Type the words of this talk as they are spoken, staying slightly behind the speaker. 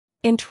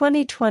In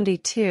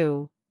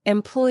 2022,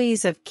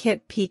 employees of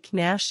Kitt Peak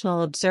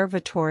National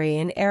Observatory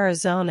in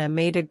Arizona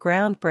made a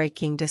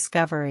groundbreaking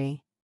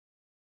discovery.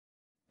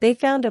 They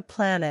found a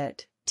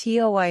planet,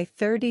 TOI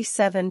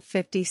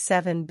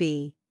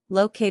 3757b,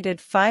 located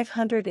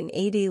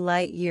 580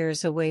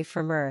 light-years away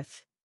from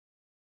Earth.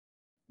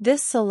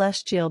 This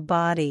celestial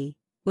body,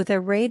 with a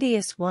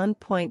radius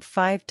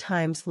 1.5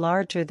 times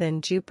larger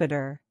than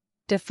Jupiter,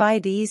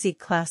 defied easy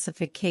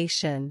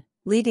classification,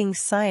 leading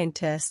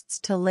scientists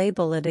to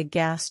label it a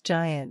gas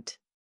giant.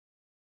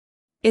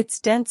 Its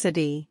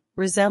density,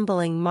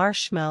 resembling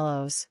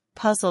marshmallows,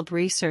 puzzled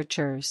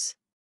researchers.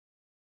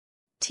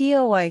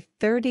 TOI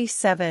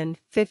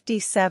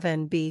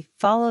 3757b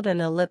followed an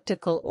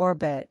elliptical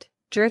orbit,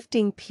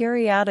 drifting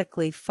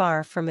periodically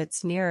far from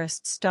its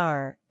nearest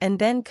star and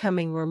then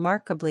coming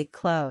remarkably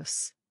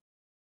close.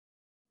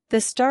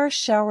 The star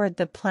showered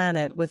the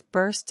planet with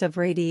bursts of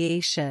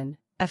radiation,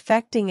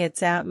 affecting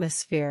its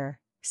atmosphere,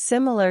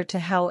 similar to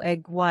how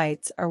egg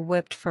whites are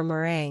whipped for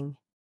meringue.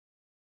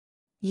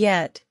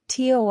 Yet,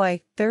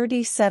 TOI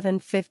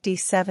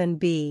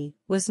 3757b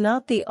was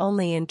not the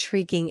only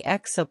intriguing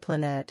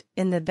exoplanet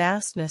in the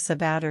vastness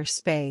of outer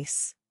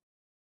space.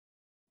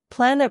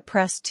 Planet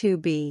Press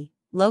 2b,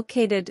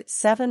 located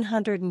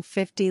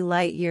 750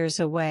 light-years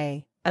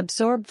away,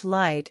 absorbed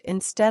light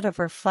instead of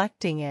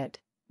reflecting it,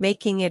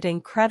 making it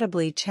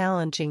incredibly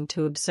challenging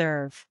to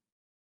observe.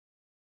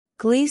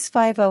 Gliese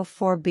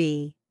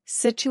 504b,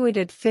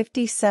 situated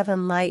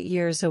 57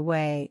 light-years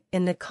away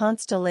in the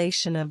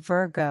constellation of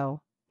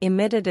Virgo,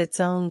 emitted its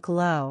own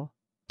glow,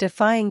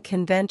 defying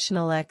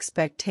conventional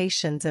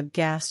expectations of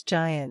gas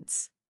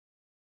giants.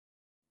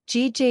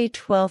 GJ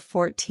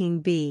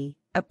 1214b,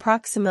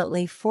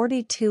 approximately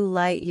 42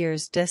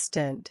 light-years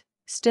distant,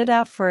 stood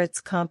out for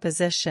its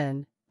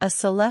composition, a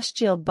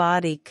celestial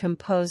body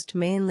composed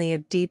mainly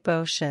of deep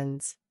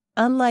oceans,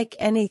 unlike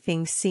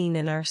anything seen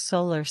in our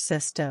solar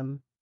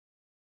system.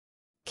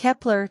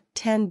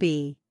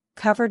 Kepler-10b,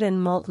 covered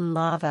in molten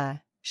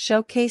lava,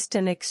 showcased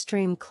an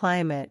extreme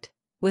climate,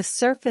 with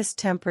surface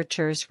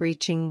temperatures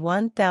reaching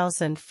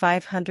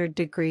 1,500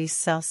 degrees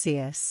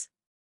Celsius.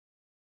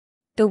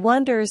 The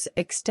wonders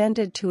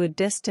extended to a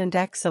distant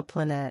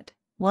exoplanet,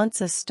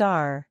 once a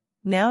star,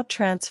 now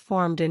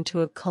transformed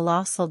into a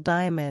colossal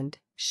diamond,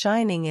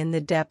 shining in the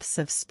depths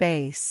of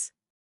space.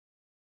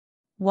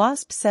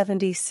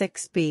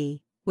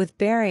 WASP-76b, with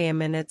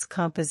barium in its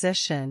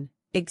composition,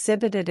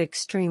 exhibited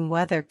extreme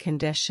weather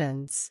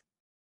conditions.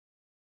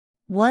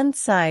 One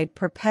side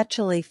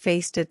perpetually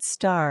faced its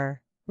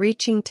star,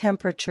 reaching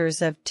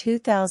temperatures of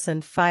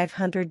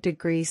 2,500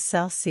 degrees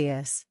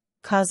Celsius,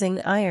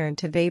 causing iron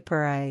to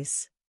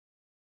vaporize.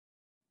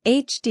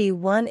 HD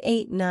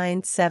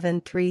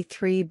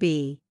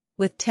 189733b,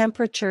 with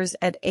temperatures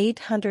at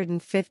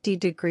 850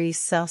 degrees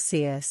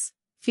Celsius,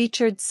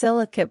 featured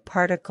silicate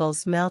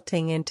particles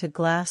melting into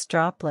glass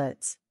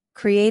droplets,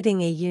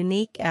 creating a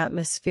unique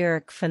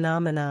atmospheric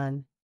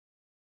phenomenon.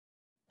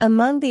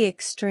 Among the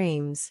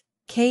extremes,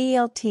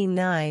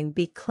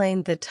 KELT-9b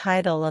claimed the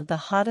title of the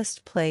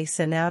hottest place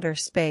in outer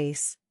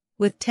space,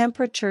 with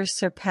temperatures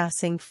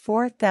surpassing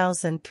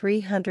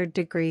 4,300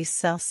 degrees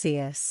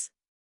Celsius.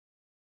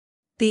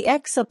 The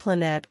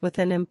exoplanet with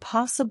an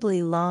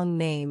impossibly long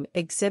name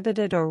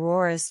exhibited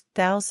auroras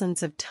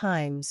thousands of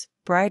times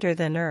brighter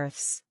than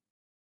Earth's.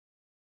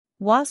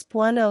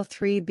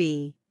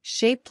 WASP-103b,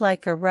 shaped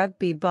like a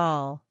rugby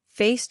ball,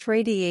 faced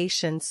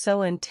radiation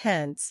so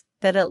intense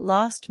that it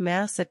lost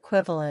mass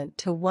equivalent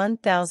to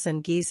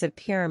 1,000 Giza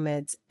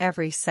pyramids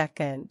every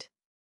second.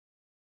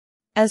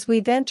 As we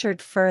ventured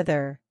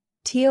further,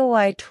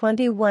 TOI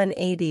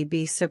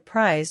 2180b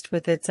surprised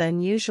with its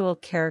unusual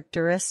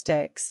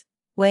characteristics,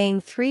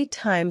 weighing 3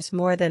 times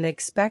more than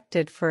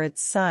expected for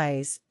its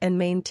size and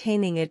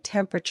maintaining a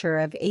temperature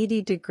of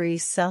 80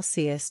 degrees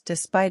Celsius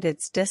despite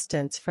its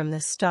distance from the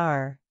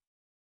star.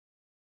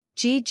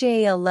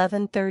 GJ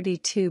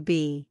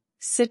 1132b,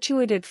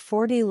 situated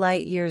 40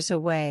 light-years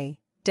away,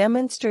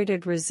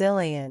 demonstrated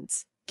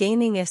resilience,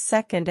 gaining a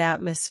second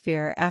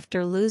atmosphere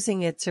after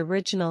losing its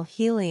original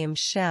helium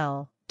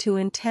shell to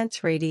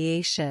intense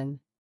radiation.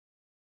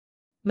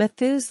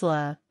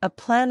 Methuselah, a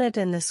planet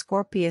in the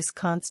Scorpius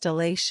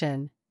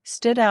constellation,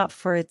 stood out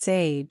for its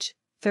age,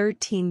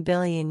 13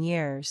 billion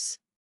years.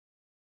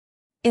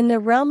 In the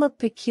realm of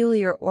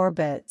peculiar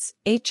orbits,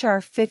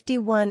 HR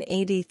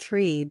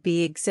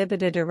 5183b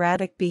exhibited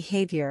erratic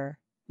behavior,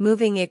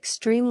 moving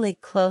extremely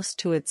close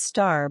to its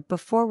star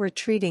before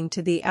retreating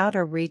to the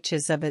outer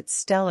reaches of its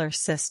stellar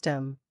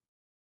system.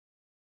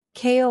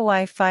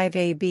 KOI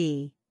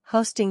 5ab,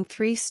 hosting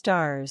 3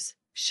 stars,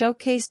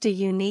 showcased a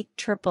unique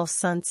triple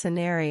sun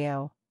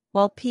scenario,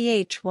 while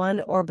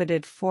PH1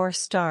 orbited 4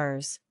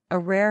 stars, a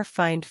rare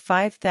find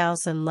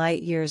 5,000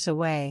 light-years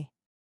away.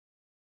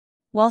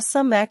 While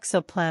some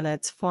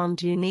exoplanets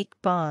formed unique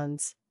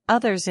bonds,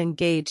 others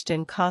engaged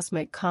in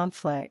cosmic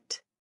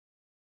conflict.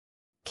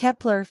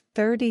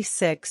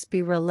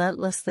 Kepler-36b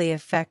relentlessly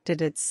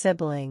affected its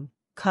sibling,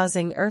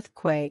 causing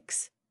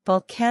earthquakes,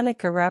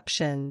 volcanic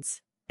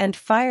eruptions, and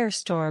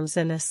firestorms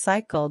in a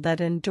cycle that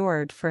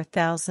endured for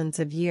thousands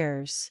of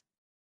years.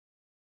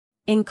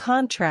 In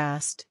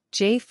contrast,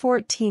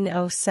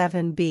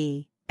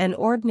 J1407b, an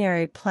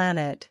ordinary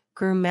planet,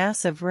 grew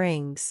massive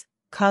rings,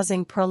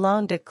 causing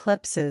prolonged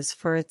eclipses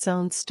for its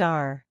own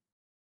star.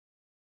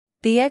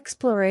 The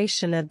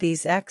exploration of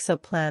these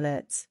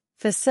exoplanets,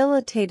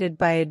 facilitated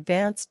by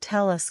advanced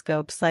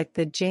telescopes like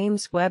the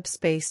James Webb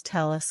Space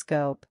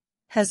Telescope,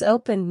 has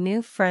opened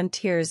new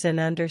frontiers in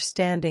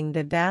understanding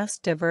the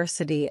vast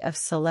diversity of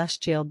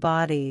celestial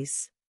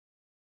bodies.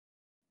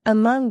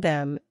 Among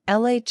them,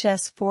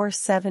 LHS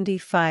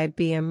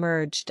 475b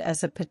emerged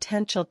as a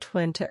potential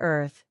twin to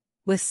Earth,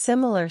 with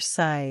similar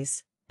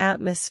size,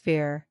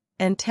 atmosphere,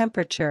 and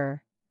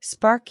temperature,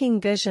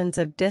 sparking visions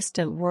of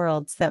distant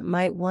worlds that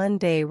might one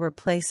day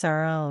replace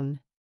our own.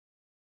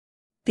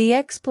 The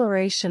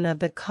exploration of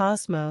the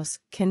cosmos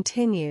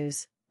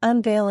continues,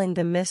 unveiling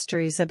the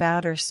mysteries of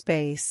outer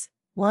space,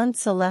 one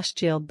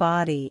celestial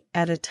body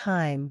at a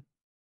time.